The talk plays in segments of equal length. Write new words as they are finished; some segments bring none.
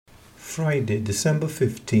Friday, December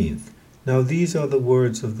 15th. Now these are the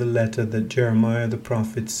words of the letter that Jeremiah the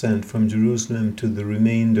prophet sent from Jerusalem to the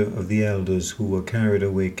remainder of the elders who were carried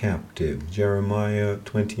away captive. Jeremiah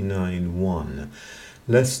 29:1.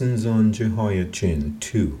 Lessons on Jehoiachin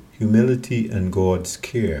 2. Humility and God's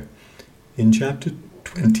care. In chapter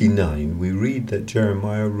 29, we read that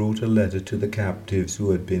Jeremiah wrote a letter to the captives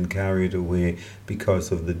who had been carried away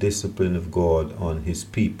because of the discipline of God on his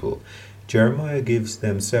people. Jeremiah gives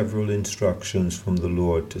them several instructions from the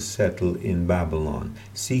Lord to settle in Babylon,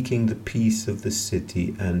 seeking the peace of the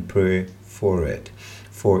city and pray for it.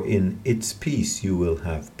 For in its peace you will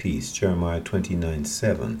have peace, Jeremiah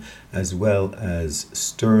 29:7, as well as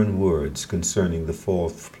stern words concerning the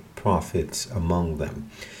false prophets among them.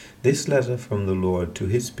 This letter from the Lord to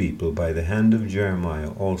his people by the hand of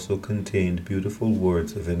Jeremiah also contained beautiful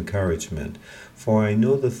words of encouragement. For I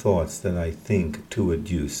know the thoughts that I think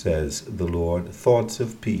toward you, says the Lord, thoughts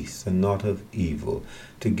of peace and not of evil,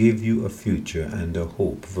 to give you a future and a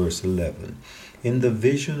hope. Verse 11. In the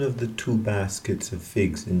vision of the 2 baskets of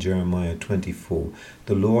figs in Jeremiah 24,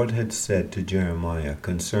 the Lord had said to Jeremiah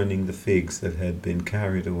concerning the figs that had been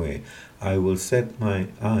carried away, I will set my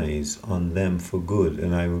eyes on them for good,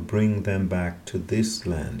 and I will bring them back to this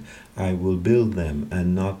land. I will build them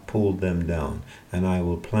and not pull them down, and I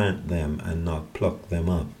will plant them and not pluck them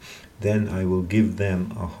up. Then I will give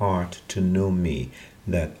them a heart to know me,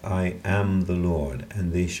 that I am the Lord,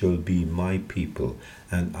 and they shall be my people,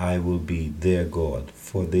 and I will be their God,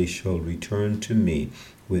 for they shall return to me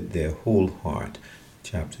with their whole heart.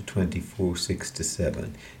 Chapter 24, 6-7.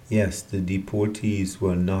 Yes, the deportees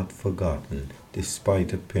were not forgotten,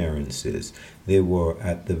 despite appearances. They were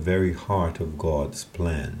at the very heart of God's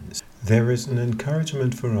plans. There is an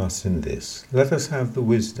encouragement for us in this. Let us have the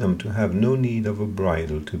wisdom to have no need of a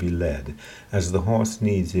bridle to be led, as the horse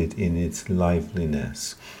needs it in its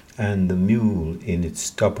liveliness, and the mule in its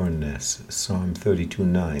stubbornness. Psalm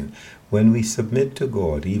 32:9. When we submit to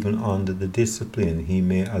God, even under the discipline He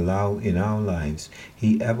may allow in our lives,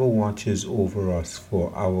 He ever watches over us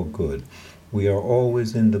for our good. We are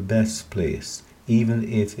always in the best place, even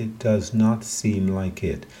if it does not seem like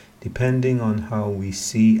it, depending on how we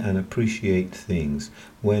see and appreciate things.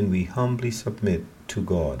 When we humbly submit to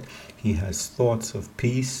God, He has thoughts of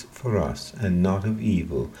peace for us and not of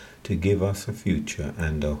evil, to give us a future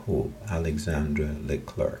and a hope. Alexandra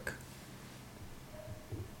Leclerc.